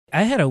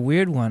I had a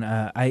weird one.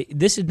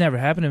 This had never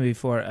happened to me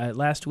before.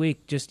 Last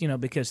week, just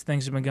because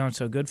things have been going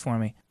so good for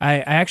me, I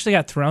actually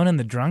got thrown in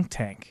the drunk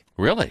tank.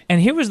 Really? And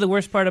here was the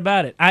worst part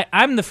about it.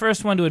 I'm the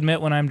first one to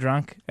admit when I'm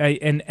drunk,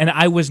 and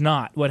I was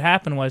not. What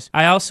happened was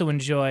I also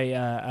enjoy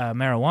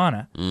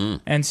marijuana,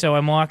 and so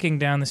I'm walking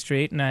down the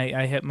street and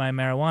I hit my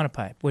marijuana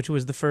pipe, which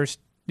was the first,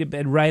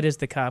 right as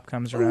the cop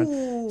comes around.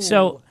 Ooh.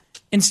 So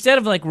instead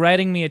of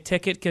writing me a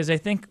ticket, because I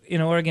think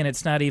in Oregon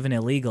it's not even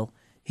illegal,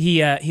 he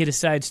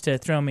decides to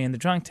throw me in the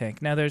drunk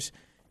tank. Now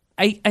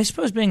I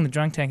suppose being in the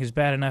drunk tank is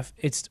bad enough.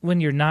 It's when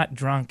you're not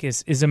drunk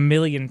is a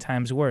million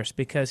times worse,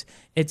 because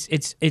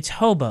it's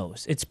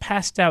hobos. It's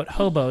passed out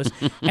hobos,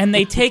 and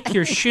they take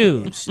your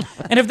shoes.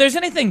 And if there's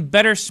anything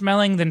better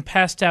smelling than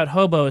passed out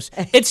hobos,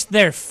 it's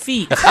their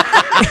feet.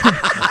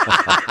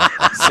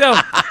 So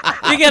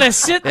you gotta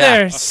sit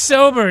there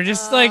sober,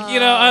 just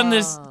on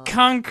this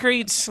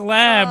concrete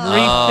slab,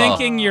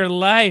 rethinking your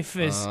life.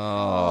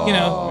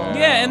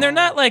 Yeah, and they're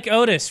not like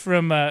Otis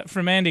from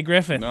Andy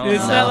Griffith. No,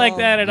 it's not like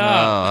that at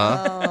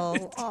all.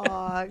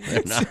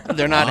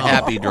 They're not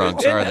happy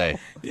drunks, are they?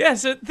 Yeah,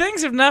 so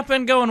things have not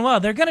been going well.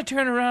 They're going to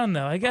turn around,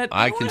 though. I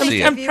can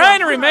see it. I'm trying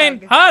to remain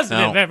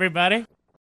positive, everybody.